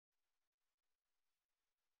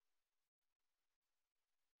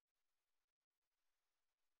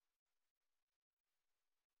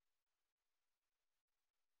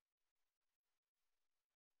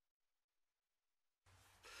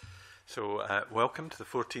Welcome to the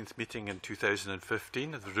 14th meeting in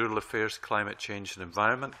 2015 of the Rural Affairs, Climate Change and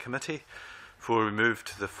Environment Committee. Before we move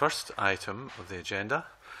to the first item of the agenda,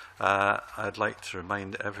 I'd like to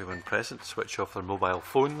remind everyone present to switch off their mobile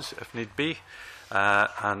phones if need be,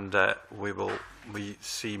 we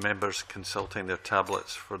see members consulting their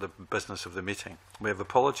tablets for the business of the meeting. We have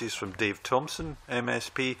apologies from Dave Thompson,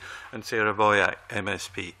 MSP, and Sarah Boyack,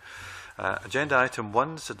 MSP. Agenda item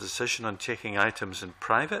 1 is a decision on taking items in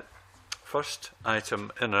private. First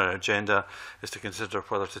item in our agenda is to consider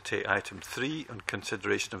whether to take item 3 on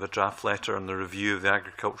consideration of a draft letter on the review of the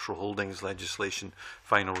agricultural holdings legislation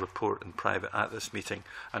final report in private at this meeting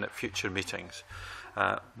and at future meetings.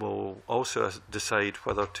 We'll also decide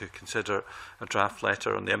whether to consider a draft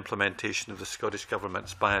letter on the implementation of the Scottish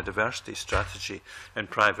Government's biodiversity strategy in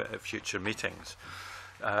private at future meetings.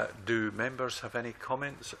 Do members have any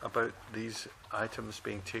comments about these items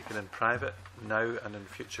being taken in private now and in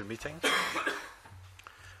future meetings?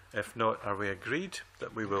 If not, are we agreed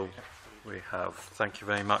that we will? We have. Thank you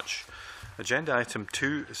very much. Agenda item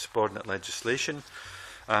 2 is subordinate legislation,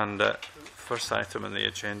 and first item on the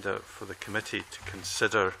agenda for the committee to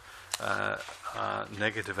consider a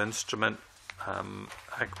negative instrument,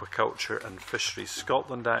 Aquaculture and Fisheries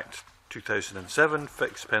Scotland Act 2007,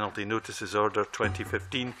 Fixed Penalty Notices Order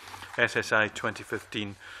 2015, SSI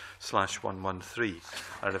 2015/113.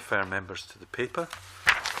 I refer members to the paper.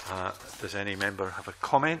 Does any member have a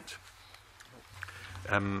comment?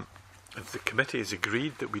 If the committee has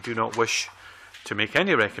agreed that we do not wish to make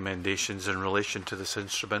any recommendations in relation to this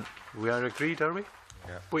instrument, we are agreed, are we?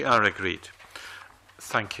 Yeah. We are agreed.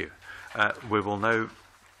 Thank you. We will now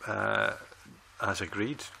as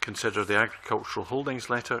agreed, consider the agricultural holdings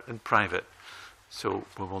letter in private. So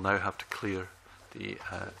we will now have to clear the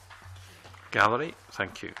gallery.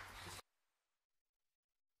 Thank you.